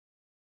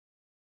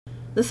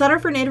The Center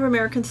for Native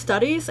American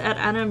Studies at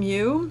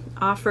NMU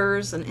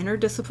offers an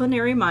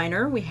interdisciplinary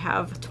minor. We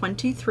have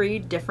 23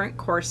 different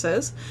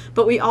courses,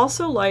 but we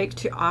also like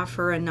to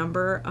offer a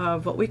number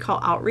of what we call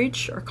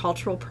outreach or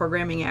cultural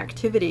programming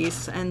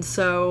activities. And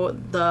so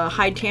the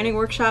hide tanning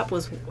workshop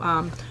was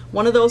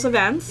one of those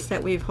events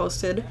that we've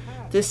hosted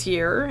this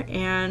year,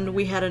 and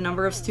we had a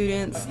number of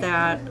students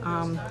that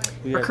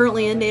are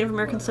currently in Native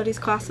American Studies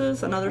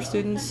classes, and other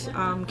students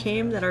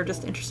came that are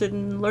just interested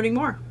in learning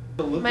more.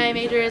 My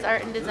major is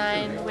art and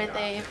design with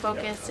a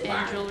focus in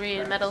jewelry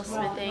and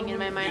metalsmithing, and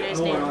my minor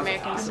is Native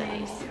American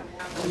Studies.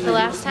 The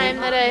last time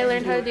that I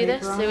learned how to do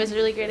this, it was a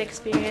really great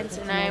experience,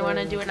 and I want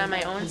to do it on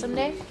my own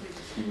someday.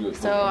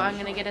 So I'm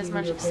going to get as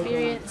much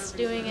experience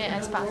doing it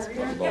as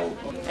possible,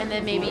 and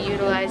then maybe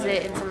utilize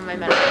it in some of my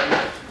metal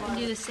work. And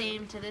do the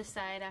same to this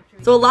side after.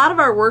 So a lot of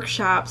our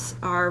workshops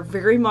are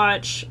very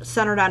much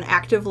centered on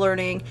active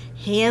learning,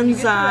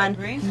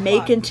 hands-on,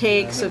 make and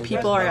take, so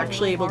people are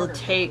actually able to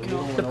take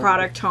the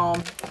product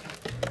home.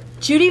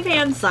 Judy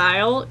Van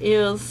Zyl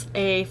is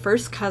a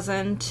first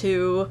cousin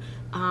to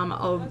an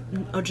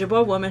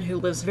Ojibwa woman who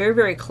lives very,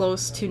 very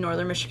close to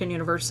Northern Michigan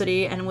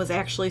University, and was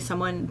actually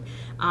someone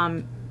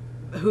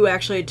who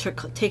actually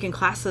taken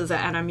classes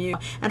at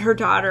NMU, and her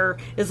daughter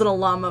is an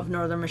alum of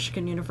Northern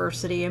Michigan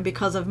University. And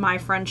because of my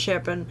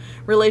friendship and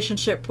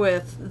relationship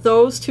with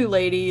those two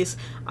ladies,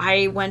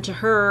 I went to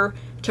her,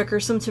 took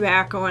her some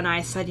tobacco, and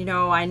I said, you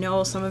know, I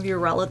know some of your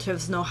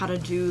relatives know how to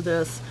do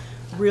this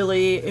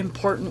really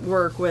important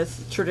work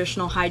with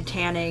traditional hide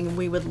tanning.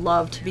 We would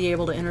love to be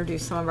able to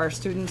introduce some of our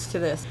students to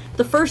this.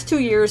 The first 2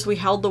 years we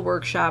held the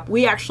workshop,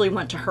 we actually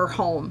went to her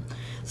home.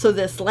 So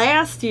this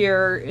last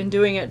year, in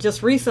doing it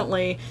just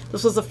recently,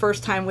 this was the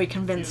first time we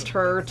convinced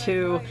her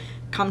to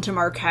come to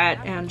Marquette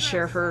and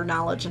share her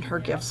knowledge and her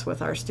gifts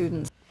with our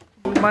students.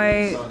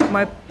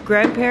 My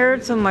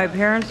grandparents and my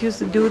parents used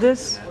to do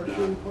this,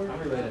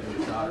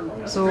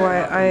 so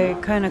I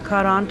kind of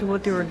caught on to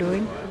what they were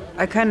doing.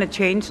 I kind of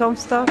changed some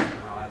stuff.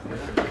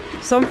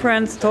 Some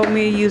friends told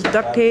me use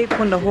duct tape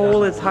when the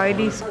hole is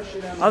hidey.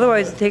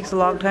 Otherwise it takes a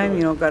long time,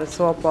 you know, got to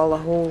sew up all the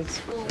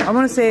holes. I'm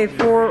going to say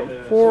four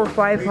or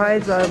five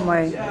hides out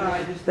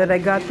of that I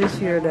got this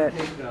year that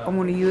I'm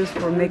going to use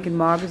for making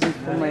moccasins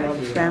for my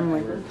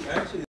family.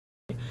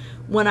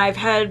 When I've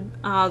had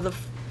the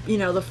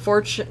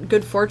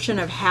good fortune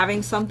of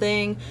having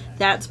something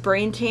that's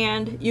brain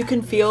tanned, you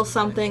can feel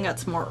something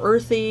that's more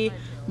earthy,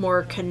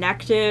 more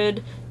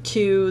connected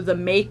to the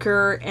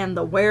maker and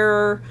the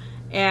wearer.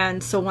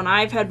 And so when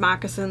I've had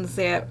moccasins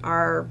that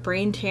are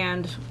brain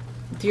tanned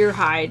deer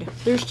hide,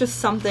 there's just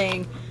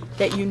something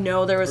that you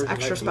know there was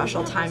extra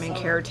special time and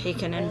care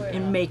taken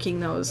in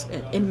making those,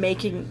 in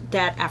making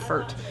that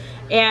effort.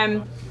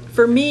 And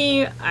for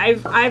me,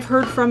 I've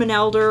heard from an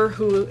elder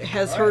who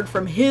has heard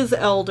from his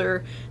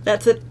elder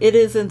that it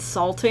is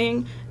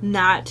insulting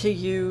not to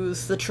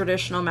use the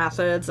traditional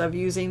methods of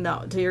using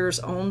the deer's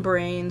own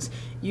brains,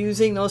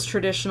 using those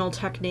traditional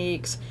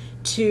techniques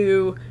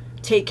to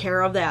take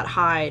care of that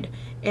hide.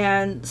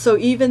 And so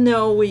even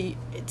though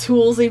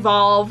tools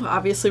evolve,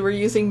 obviously we're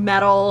using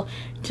metal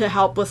to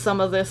help with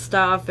some of this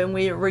stuff, and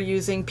we're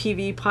using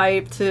PV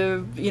pipe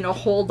to, you know,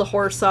 hold the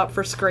horse up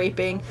for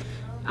scraping.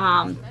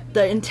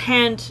 The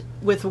intent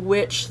with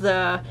which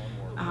the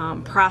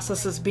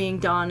process is being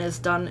done is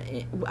done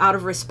out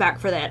of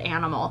respect for that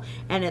animal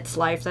and its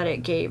life that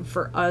it gave,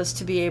 for us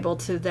to be able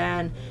to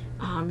then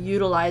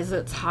utilize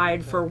its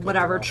hide for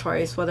whatever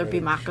choice, whether it be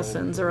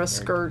moccasins or a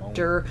skirt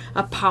or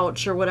a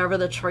pouch or whatever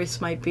the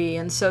choice might be.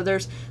 And so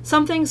there's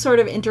something sort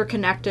of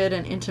interconnected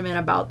and intimate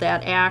about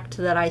that act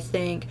that I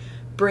think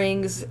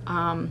brings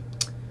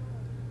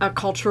a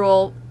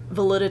cultural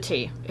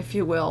validity, if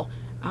you will,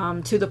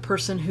 to the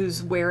person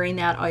who's wearing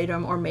that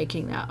item or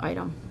making that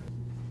item.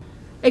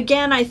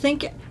 Again, I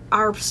think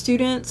our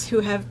students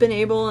who have been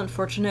able and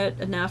fortunate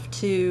enough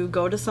to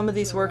go to some of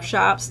these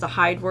workshops, the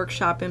hide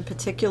workshop in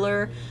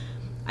particular,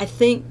 I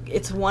think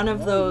it's one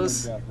of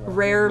those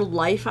rare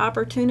life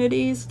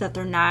opportunities that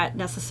they're not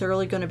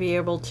necessarily going to be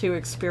able to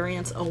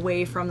experience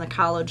away from the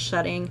college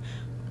setting.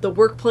 The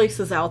workplace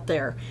is out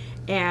there,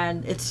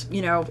 and it's,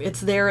 you know,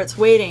 it's there, it's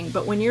waiting.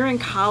 But when you're in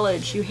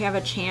college, you have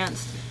a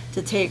chance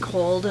to take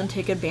hold and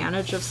take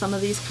advantage of some of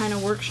these kind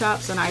of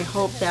workshops, and I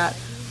hope that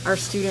our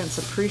students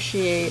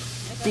appreciate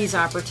these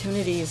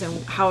opportunities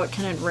and how it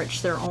can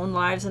enrich their own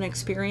lives and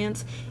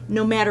experience.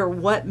 No matter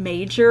what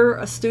major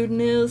a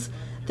student is,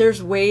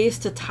 there's ways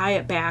to tie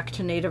it back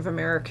to Native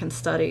American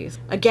studies.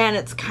 Again,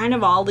 it's kind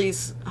of all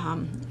these,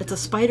 it's a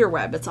spider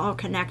web, it's all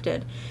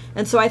connected.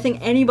 And so I think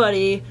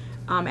anybody,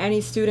 any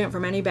student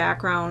from any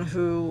background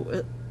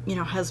who, you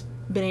know, has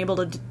been able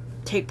to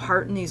take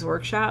part in these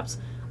workshops,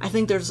 I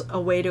think there's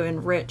a way to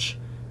enrich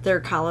their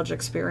college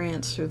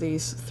experience through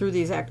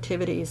these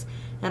activities,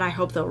 and I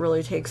hope they'll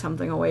really take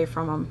something away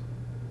from them.